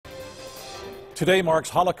Today marks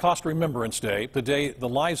Holocaust Remembrance Day, the day the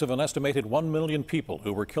lives of an estimated 1 million people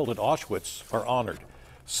who were killed at Auschwitz are honored.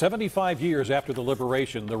 75 years after the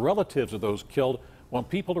liberation, the relatives of those killed want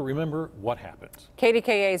people to remember what happened.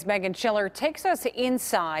 KDKA's Meghan Schiller takes us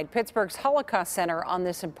inside Pittsburgh's Holocaust Center on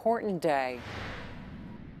this important day.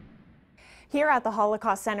 Here at the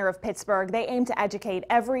Holocaust Center of Pittsburgh, they aim to educate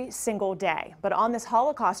every single day. But on this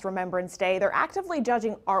Holocaust Remembrance Day, they're actively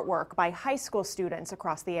judging artwork by high school students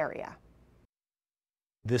across the area.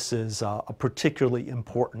 This is a particularly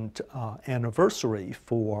important anniversary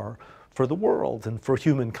for the world and for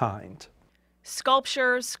humankind.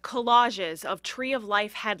 Sculptures, collages of Tree of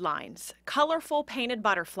Life headlines, colorful painted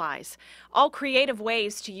butterflies, all creative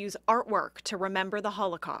ways to use artwork to remember the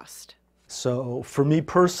Holocaust. So for me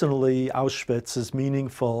personally, Auschwitz is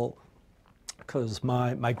meaningful because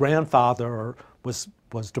my grandfather was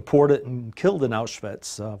deported and killed in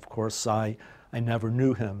Auschwitz. Of course, I never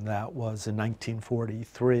knew him. That was in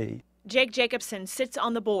 1943. Jake Jacobson sits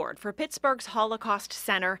on the board for Pittsburgh's Holocaust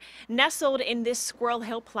Center, nestled in this Squirrel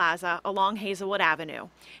Hill Plaza along Hazelwood Avenue.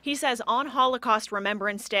 He says on Holocaust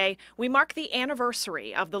Remembrance Day, we mark the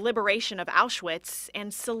anniversary of the liberation of Auschwitz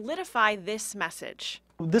and solidify this message.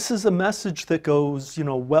 This is a message that goes,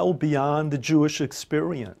 well beyond the Jewish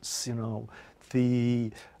experience.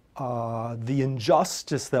 The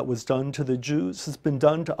injustice that was done to the Jews has been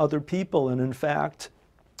done to other people, and in fact,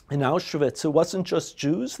 in Auschwitz, it wasn't just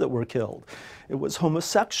Jews that were killed. It was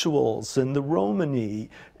homosexuals and the Romani,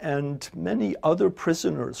 and many other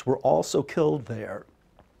prisoners were also killed there.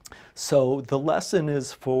 So the lesson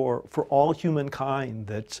is for all humankind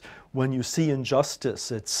that when you see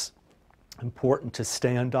injustice, it's important to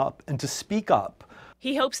stand up and to speak up.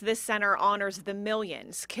 He hopes this center honors the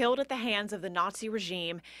millions killed at the hands of the Nazi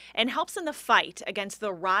regime and helps in the fight against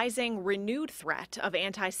the rising, renewed threat of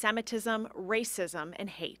anti-Semitism, racism, and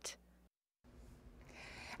hate.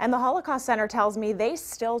 And the Holocaust Center tells me they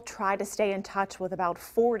still try to stay in touch with about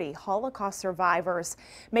 40 Holocaust survivors,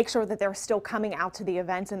 make sure that they're still coming out to the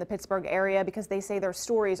events in the Pittsburgh area because they say their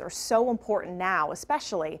stories are so important now,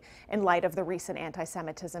 especially in light of the recent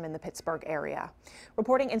anti-Semitism in the Pittsburgh area.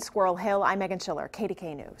 Reporting in Squirrel Hill, I'm Meghan Schiller,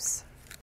 KDKA News.